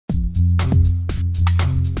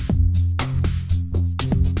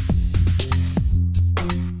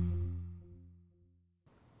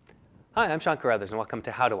Hi, I'm Sean Carruthers and welcome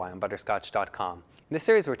to How Do I on Butterscotch.com. In this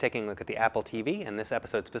series we're taking a look at the Apple TV, and this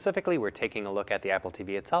episode specifically we're taking a look at the Apple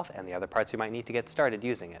TV itself and the other parts you might need to get started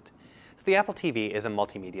using it. So the Apple TV is a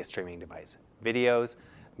multimedia streaming device. Videos,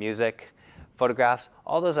 music, photographs,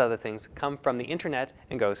 all those other things come from the internet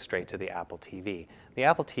and go straight to the Apple TV. The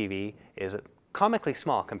Apple TV is comically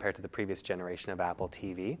small compared to the previous generation of Apple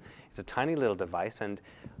TV. It's a tiny little device, and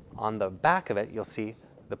on the back of it you'll see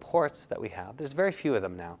the ports that we have. There's very few of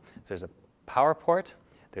them now. So there's a power port,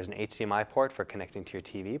 there's an HDMI port for connecting to your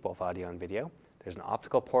TV, both audio and video. There's an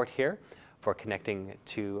optical port here for connecting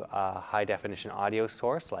to a high-definition audio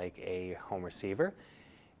source like a home receiver.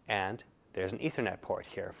 And there's an Ethernet port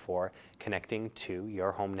here for connecting to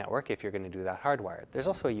your home network if you're going to do that hardwired. There's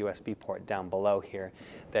also a USB port down below here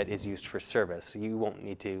that is used for service. You won't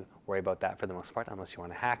need to worry about that for the most part unless you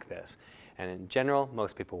want to hack this. And in general,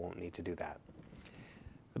 most people won't need to do that.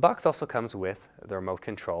 The box also comes with the remote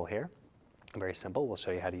control here. Very simple. We'll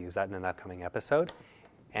show you how to use that in an upcoming episode.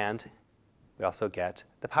 And we also get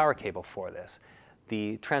the power cable for this.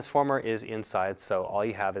 The transformer is inside, so all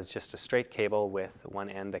you have is just a straight cable with one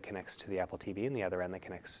end that connects to the Apple TV and the other end that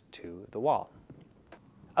connects to the wall.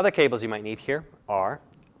 Other cables you might need here are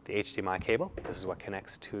the HDMI cable. This is what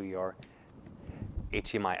connects to your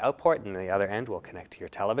HDMI out port, and the other end will connect to your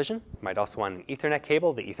television. You might also want an Ethernet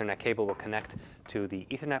cable. The Ethernet cable will connect to the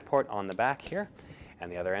Ethernet port on the back here, and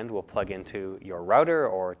the other end will plug into your router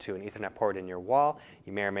or to an Ethernet port in your wall.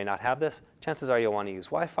 You may or may not have this. Chances are you'll want to use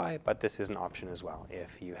Wi-Fi, but this is an option as well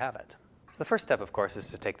if you have it. So the first step, of course, is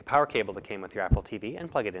to take the power cable that came with your Apple TV and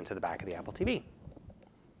plug it into the back of the Apple TV,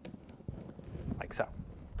 like so.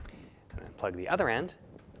 And then plug the other end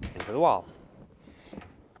into the wall.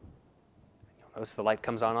 Notice the light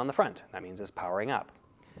comes on the front. That means it's powering up.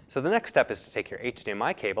 So the next step is to take your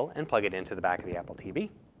HDMI cable and plug it into the back of the Apple TV.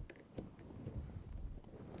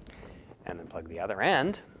 And then plug the other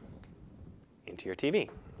end into your TV.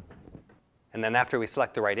 And then after we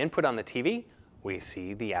select the right input on the TV, we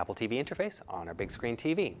see the Apple TV interface on our big screen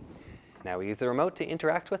TV. Now we use the remote to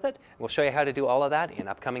interact with it. We'll show you how to do all of that in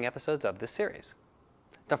upcoming episodes of this series.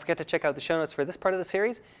 Don't forget to check out the show notes for this part of the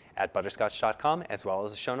series at butterscotch.com, as well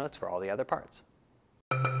as the show notes for all the other parts.